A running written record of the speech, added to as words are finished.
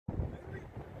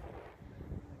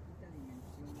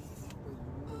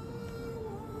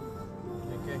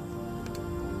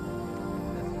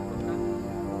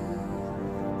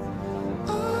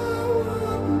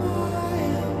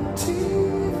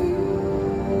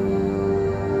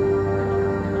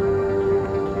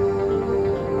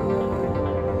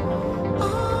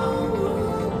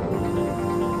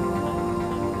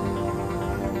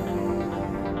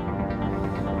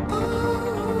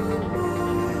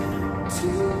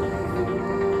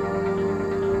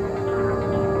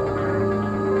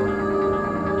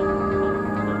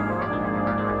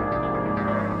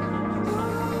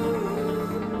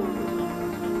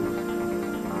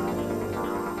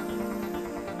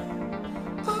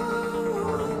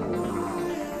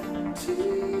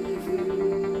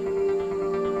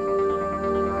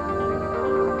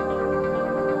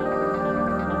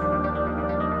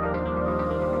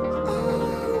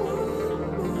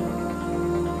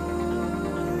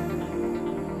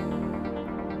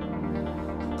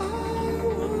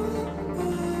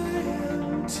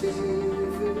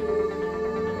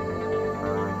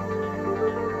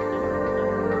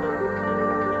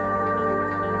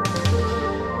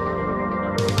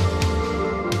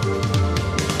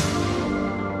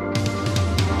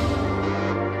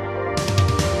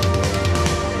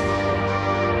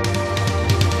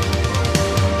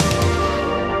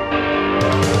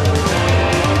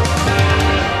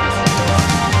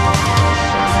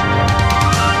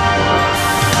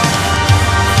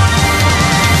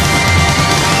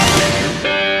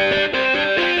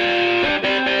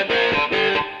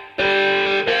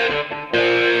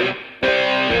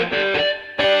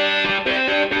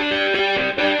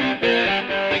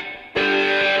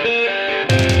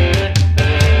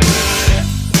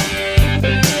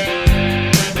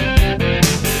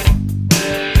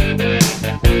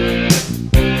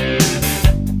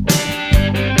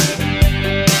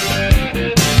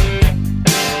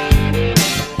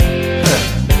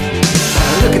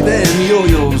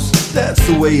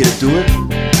the way you do it.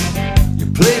 You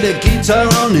play the guitar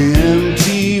on the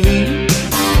MTV.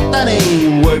 That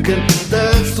ain't working,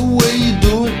 that's the way you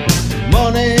do it.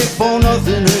 Money for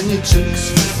nothing and your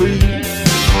chicks for free.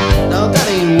 Now that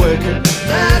ain't working,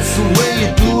 that's the way you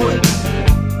do it.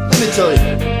 Let me tell you,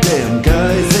 damn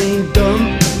guys ain't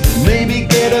dumb. Maybe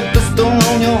get a blister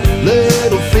on your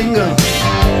little finger.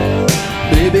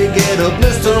 Maybe get a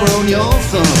blister on your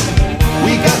thumb.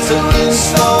 We got to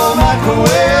install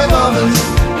microwave ovens,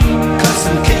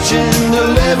 custom kitchen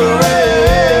deliveries.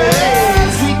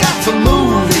 We got to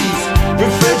move these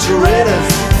refrigerators.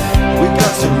 We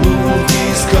got to move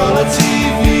these color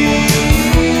TVs.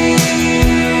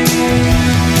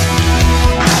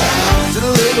 To the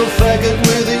little faggot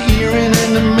with the earring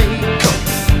and the makeup.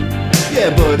 Yeah,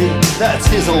 buddy, that's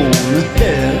his own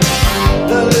hair.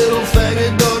 The little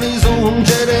faggot got his own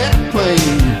jet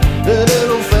airplane. The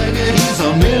little faggot, he's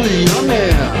a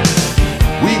millionaire.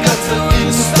 We got to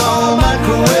install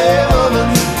microwave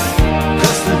ovens,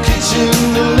 custom kitchen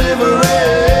deliveries.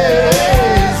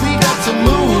 We got to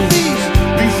move these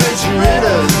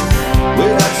refrigerators. We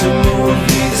got to move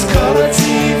these color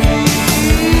TVs.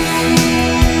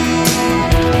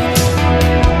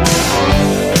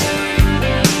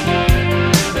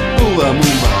 Move on,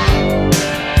 move on.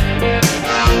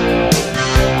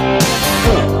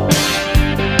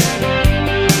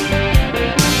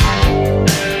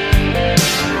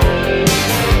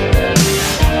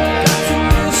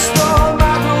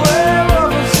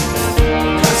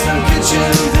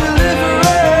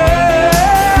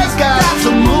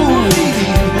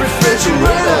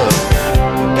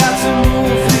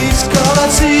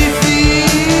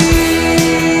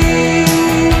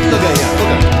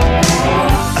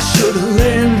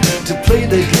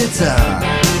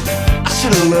 I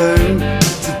should've learned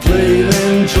to play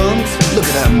them drums. Look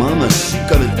at that mama, she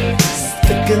got it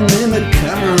sticking in the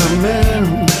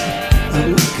cameraman.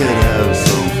 Look at her,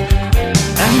 so.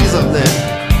 And he's up there,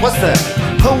 what's that?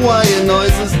 Hawaiian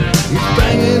noises. He's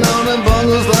banging on the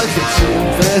bongos like a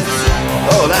chimpanzee.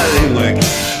 Oh, that ain't working.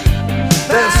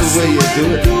 That's the way you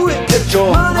do it. Get your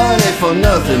money for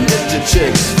nothing, get your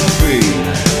chicks for free.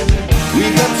 We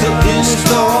got to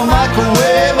install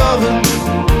microwave oven,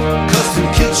 custom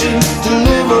kitchen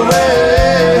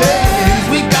deliveries.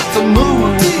 We got to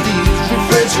move these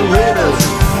refrigerators.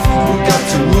 We got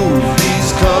to move these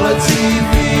color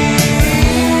TVs.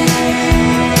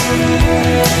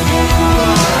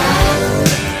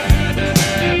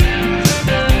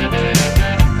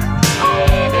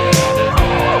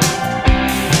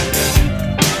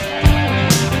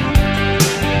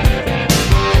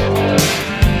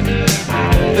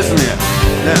 Listen here,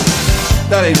 now,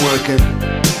 that ain't working.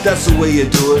 That's the way you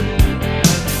do it.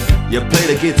 You play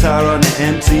the guitar on the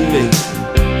MTV.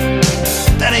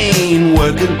 That ain't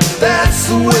working. That's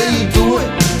the way you do it.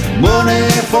 Money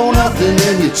for nothing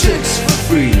and your chicks for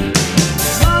free.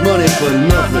 Money for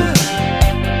nothing,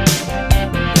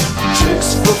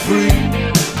 chicks for free.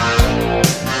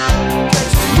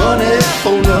 Money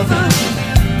for nothing,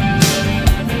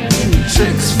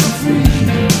 chicks for free.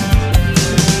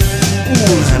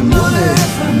 Ooh, that money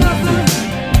for nothing,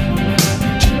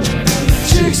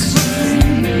 chicks for free.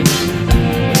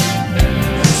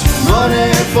 Money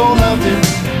for nothing,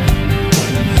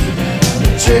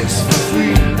 chicks for free.